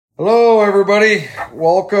Hello, everybody.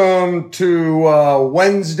 Welcome to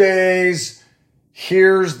Wednesday's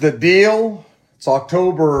Here's the Deal. It's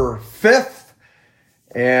October 5th.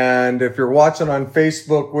 And if you're watching on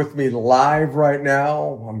Facebook with me live right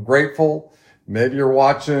now, I'm grateful. Maybe you're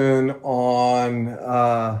watching on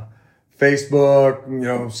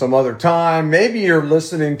Facebook, some other time. Maybe you're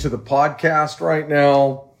listening to the podcast right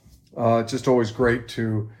now. It's just always great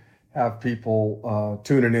to have people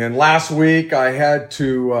tuning in. Last week, I had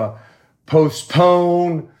to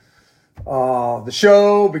postpone the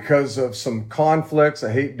show because of some conflicts.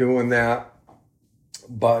 I hate doing that.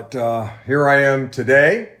 But here I am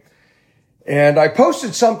today. And I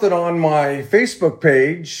posted something on my Facebook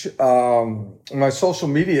page, my social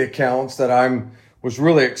media accounts, that was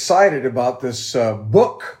really excited about this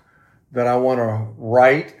book that I want to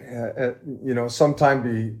write,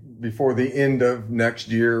 sometime before the end of next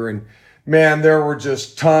year. And man, there were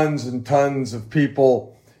just tons and tons of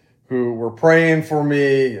people who were praying for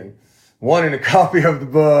me and wanting a copy of the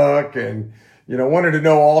book and, wanted to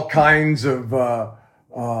know all kinds of,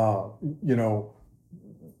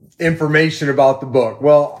 information about the book.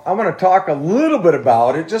 Well, I'm going to talk a little bit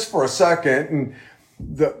about it just for a second. And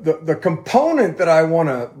the component that I want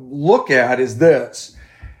to look at is this.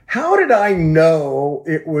 How did I know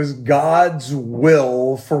it was God's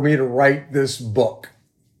will for me to write this book?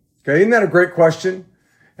 Okay, isn't that a great question?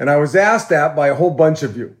 And I was asked that by a whole bunch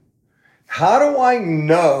of you. How do I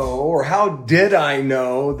know, or how did I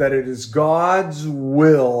know that it is God's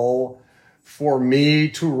will for me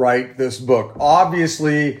to write this book?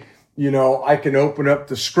 Obviously, I can open up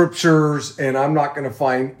the scriptures and I'm not going to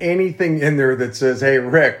find anything in there that says, hey,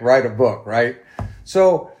 Rick, write a book, right?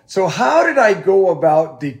 So how did I go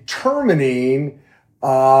about determining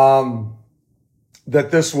that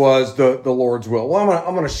this was the Lord's will? Well,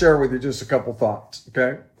 I'm going to share with you just a couple thoughts,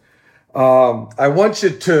 okay? I want you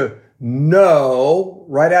to know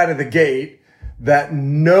right out of the gate that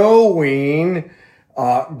knowing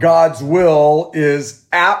God's will is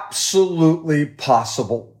absolutely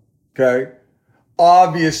possible, okay?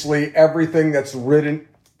 Obviously, everything that's written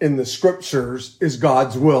in the scriptures is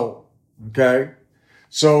God's will, okay?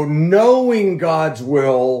 So knowing God's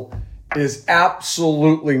will is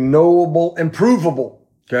absolutely knowable and provable,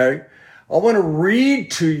 okay? I want to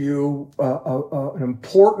read to you an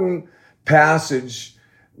important passage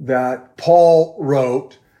that Paul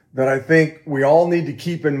wrote that I think we all need to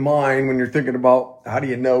keep in mind when you're thinking about how do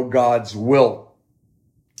you know God's will.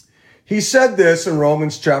 He said this in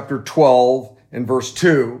Romans chapter 12 and verse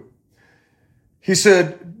 2. He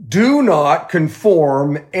said, "Do not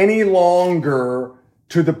conform any longer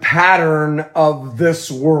to the pattern of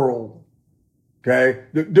this world." Okay?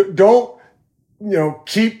 Don't,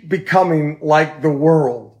 keep becoming like the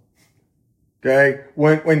world. Okay?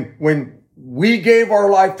 When we gave our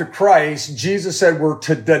life to Christ, Jesus said we're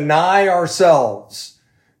to deny ourselves.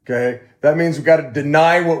 Okay? That means we've got to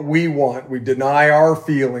deny what we want. We deny our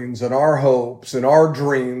feelings and our hopes and our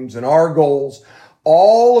dreams and our goals.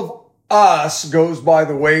 All of us goes by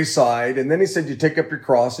the wayside. And then he said, you take up your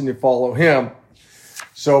cross and you follow him.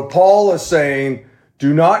 So Paul is saying,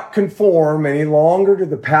 do not conform any longer to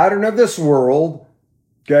the pattern of this world,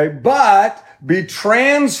 okay, but be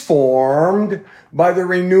transformed by the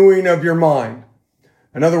renewing of your mind.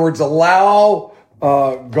 In other words, allow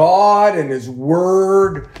God and his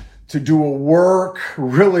word to do a work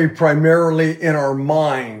really primarily in our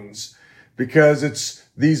minds, because it's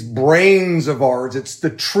these brains of ours. It's the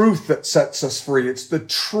truth that sets us free. It's the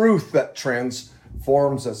truth that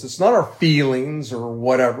transforms us. It's not our feelings or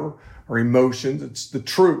whatever, or emotions. It's the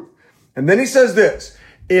truth. And then he says this,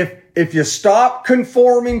 if you stop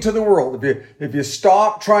conforming to the world, if you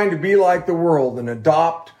stop trying to be like the world and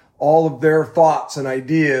adopt all of their thoughts and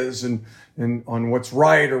ideas and on what's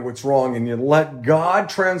right or what's wrong, and you let God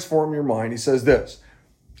transform your mind, he says this,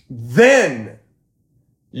 then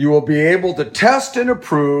you will be able to test and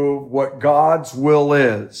approve what God's will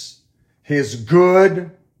is, his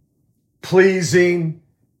good, pleasing,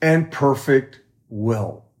 and perfect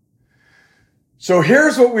will. So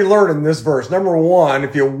here's what we learn in this verse. Number one,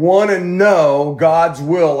 if you want to know God's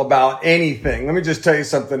will about anything, let me just tell you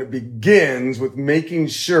something. It begins with making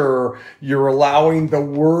sure you're allowing the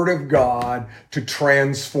Word of God to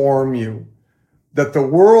transform you. That the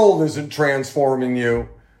world isn't transforming you,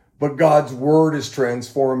 but God's Word is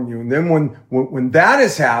transforming you. And then when that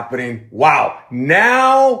is happening, wow,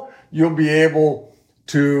 now you'll be able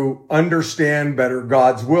to understand better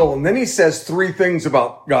God's will. And then he says three things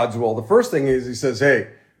about God's will. The first thing is he says, hey,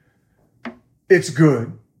 it's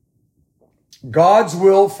good. God's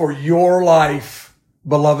will for your life,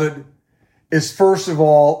 beloved, is, first of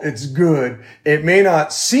all, it's good. It may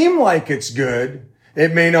not seem like it's good.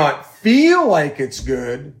 It may not feel like it's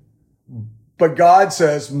good. But God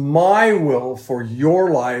says, my will for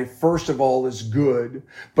your life, first of all, is good.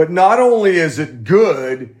 But not only is it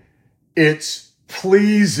good, it's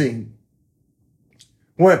pleasing.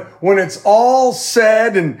 When it's all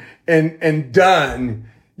said and done,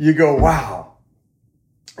 you go, wow,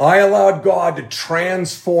 I allowed God to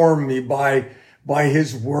transform me by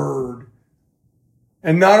his word.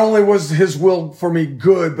 And not only was his will for me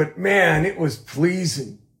good, but man, it was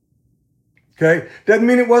pleasing. Okay. Doesn't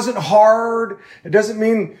mean it wasn't hard. It doesn't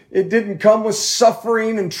mean it didn't come with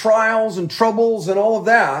suffering and trials and troubles and all of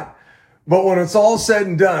that. But when it's all said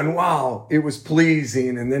and done, wow, it was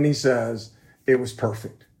pleasing. And then he says it was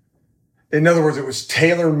perfect. In other words, it was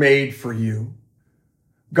tailor-made for you.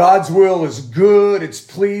 God's will is good, it's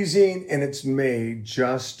pleasing, and it's made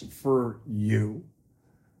just for you.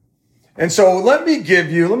 And so let me get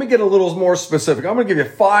a little more specific. I'm going to give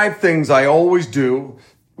you 5 things I always do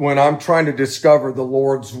when I'm trying to discover the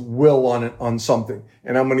Lord's will on something.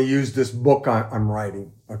 And I'm going to use this book I'm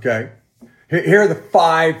writing, okay? Here are the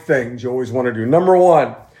 5 things you always want to do. Number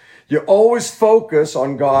 1, you always focus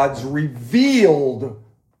on God's revealed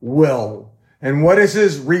will. And what is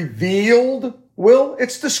his revealed will?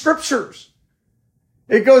 It's the scriptures.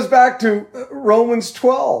 It goes back to Romans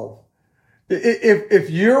 12. If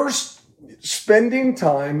you're spending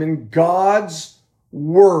time in God's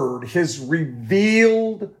word, his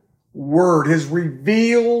revealed word, his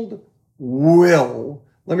revealed will,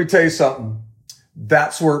 let me tell you something.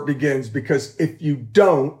 That's where it begins, because if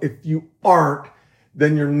you aren't,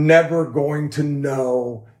 then you're never going to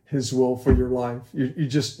know his will for your life. You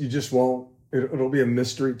just won't. It'll be a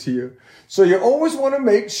mystery to you. So you always want to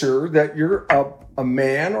make sure that you're a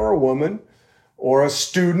man or a woman or a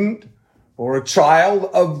student or a child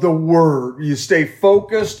of the word. You stay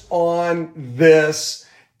focused on this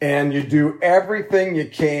and you do everything you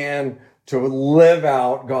can to live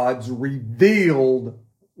out God's revealed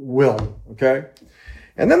will. Okay.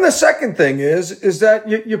 And then the second thing is that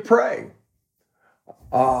you pray.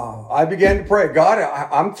 I began to pray, God,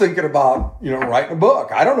 I'm thinking about, writing a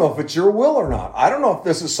book. I don't know if it's your will or not. I don't know if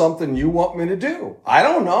this is something you want me to do. I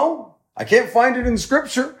don't know. I can't find it in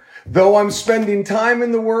scripture, though I'm spending time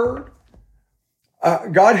in the word.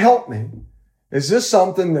 God, help me. Is this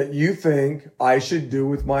something that you think I should do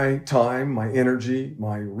with my time, my energy,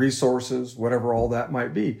 my resources, whatever all that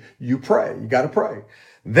might be? You pray. You got to pray.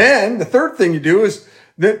 Then the third thing you do is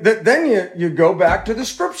then you go back to the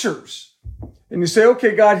scriptures. And you say,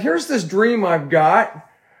 okay, God, here's this dream I've got.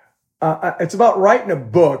 It's about writing a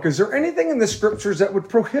book. Is there anything in the scriptures that would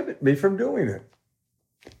prohibit me from doing it?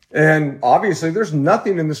 And obviously, there's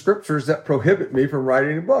nothing in the scriptures that prohibit me from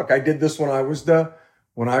writing a book. I did this when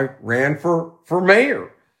I ran for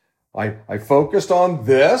mayor. I focused on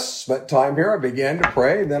this, spent time here. I began to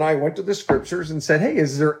pray. And then I went to the scriptures and said, hey,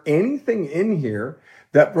 is there anything in here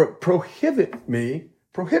that prohibit me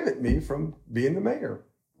from being the mayor?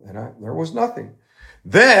 And there was nothing.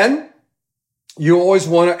 Then you always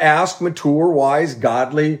want to ask mature, wise,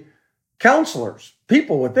 godly counselors,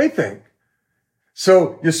 people, what they think.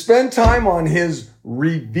 So you spend time on his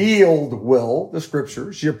revealed will, the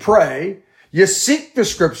scriptures. You pray. You seek the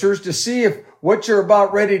scriptures to see if what you're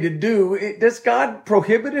about ready to do, does God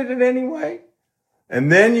prohibit it in any way?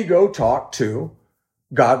 And then you go talk to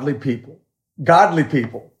godly people. Godly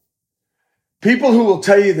people. People who will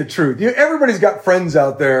tell you the truth. Everybody's got friends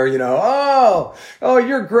out there, oh,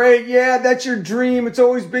 you're great. Yeah, that's your dream. It's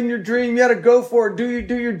always been your dream. You got to go for it.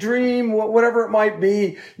 Do your dream, whatever it might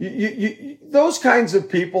be. Those kinds of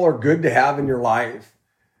people are good to have in your life.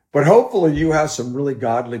 But hopefully you have some really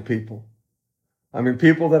godly people. I mean,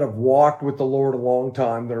 people that have walked with the Lord a long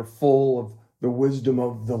time, that are full of the wisdom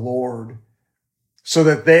of the Lord, so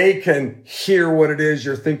that they can hear what it is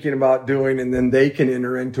you're thinking about doing, and then they can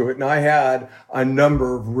enter into it. And I had a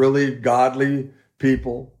number of really godly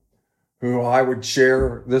people who I would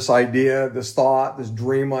share this idea, this thought, this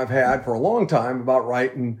dream I've had for a long time about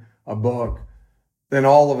writing a book. Then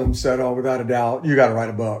all of them said, oh, without a doubt, you got to write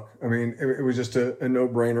a book. I mean, it was just a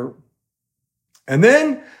no-brainer. And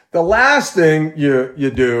then the last thing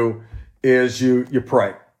you do is you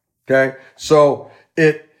pray. Okay. So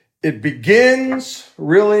it begins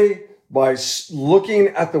really by looking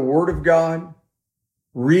at the Word of God,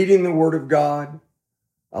 reading the Word of God,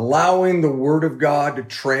 allowing the Word of God to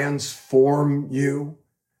transform you.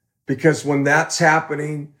 Because when that's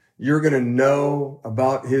happening, you're going to know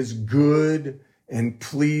about his good and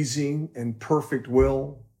pleasing and perfect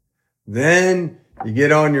will. Then you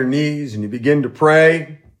get on your knees and you begin to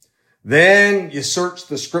pray. Then you search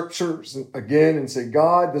the scriptures again and say,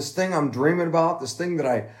 God, this thing I'm dreaming about, this thing that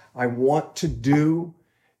I want to do,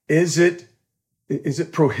 is it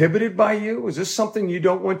prohibited by you? Is this something you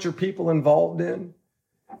don't want your people involved in?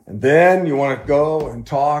 And then you want to go and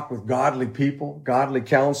talk with godly people, godly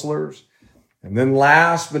counselors. And then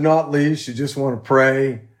last but not least, you just want to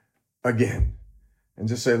pray again and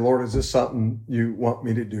just say, Lord, is this something you want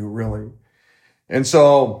me to do really? And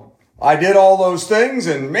so I did all those things,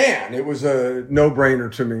 and man, it was a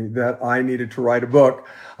no-brainer to me that I needed to write a book.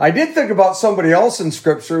 I did think about somebody else in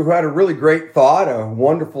scripture who had a really great thought, a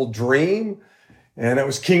wonderful dream, and it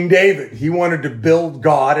was King David. He wanted to build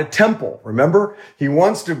God a temple. Remember? He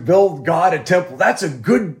wants to build God a temple. That's a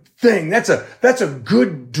good thing. That's a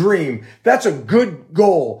good dream. That's a good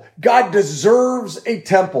goal. God deserves a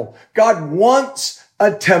temple. God wants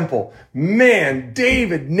a temple. Man,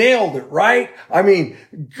 David nailed it, right? I mean,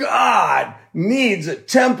 God needs a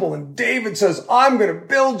temple, and David says, I'm going to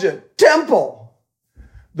build you a temple.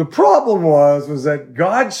 The problem was that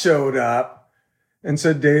God showed up and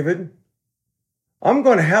said, David, I'm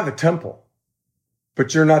going to have a temple,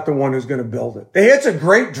 but you're not the one who's going to build it. Hey, it's a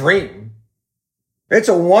great dream. It's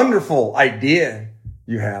a wonderful idea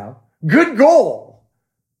you have. Good goal,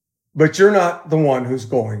 but you're not the one who's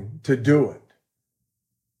going to do it.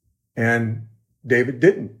 And David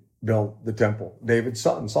didn't build the temple. David's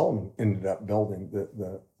son, Solomon, ended up building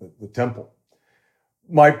the temple.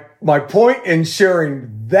 My point in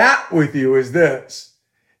sharing that with you is this,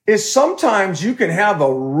 is sometimes you can have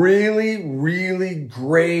a really, really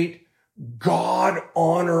great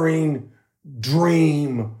God-honoring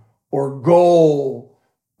dream or goal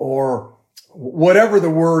or whatever the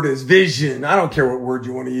word is, vision. I don't care what word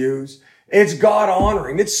you want to use. It's God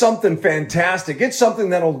honoring. It's something fantastic. It's something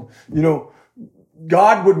that'll,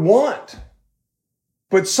 God would want.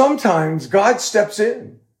 But sometimes God steps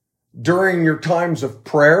in during your times of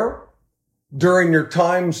prayer, during your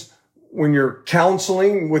times when you're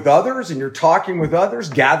counseling with others and you're talking with others,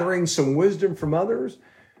 gathering some wisdom from others.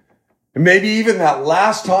 And maybe even that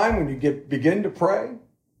last time when you begin to pray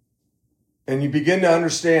and you begin to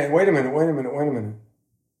understand, wait a minute.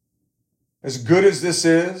 As good as this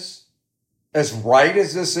is, as right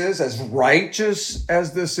as this is, as righteous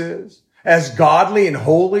as this is, as godly and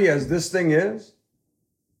holy as this thing is,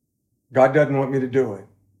 God doesn't want me to do it.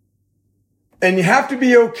 And you have to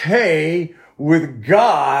be okay with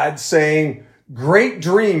God saying, great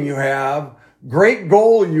dream you have, great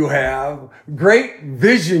goal you have, great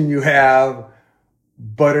vision you have,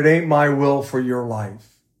 but it ain't my will for your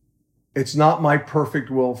life. It's not my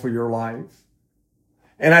perfect will for your life.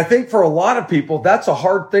 And I think for a lot of people, that's a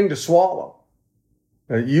hard thing to swallow.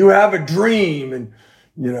 You have a dream and,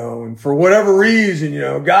 and for whatever reason,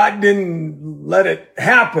 God didn't let it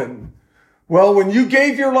happen. Well, when you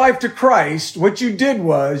gave your life to Christ, what you did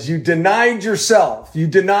was you denied yourself. You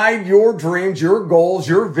denied your dreams, your goals,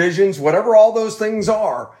 your visions, whatever all those things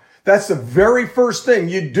are. That's the very first thing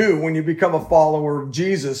you do when you become a follower of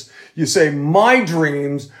Jesus. You say, my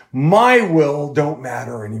dreams, my will don't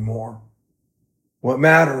matter anymore. What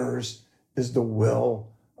matters is the will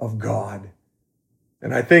of God.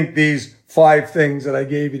 And I think these 5 things that I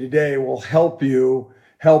gave you today will help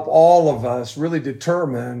all of us really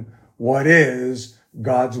determine what is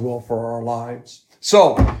God's will for our lives.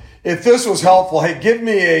 So if this was helpful, hey, give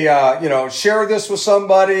me share this with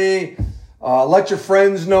somebody. Let your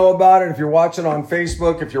friends know about it. If you're watching on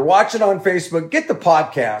Facebook, get the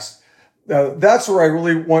podcast. That's where I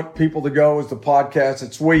really want people to go, is the podcast.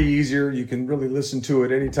 It's way easier. You can really listen to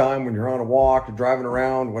it anytime when you're on a walk or driving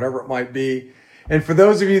around, whatever it might be. And for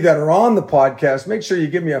those of you that are on the podcast, make sure you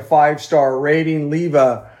give me a 5-star rating, leave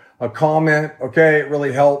a comment. Okay. It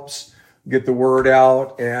really helps get the word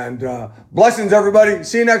out, and blessings, everybody.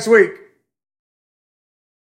 See you next week.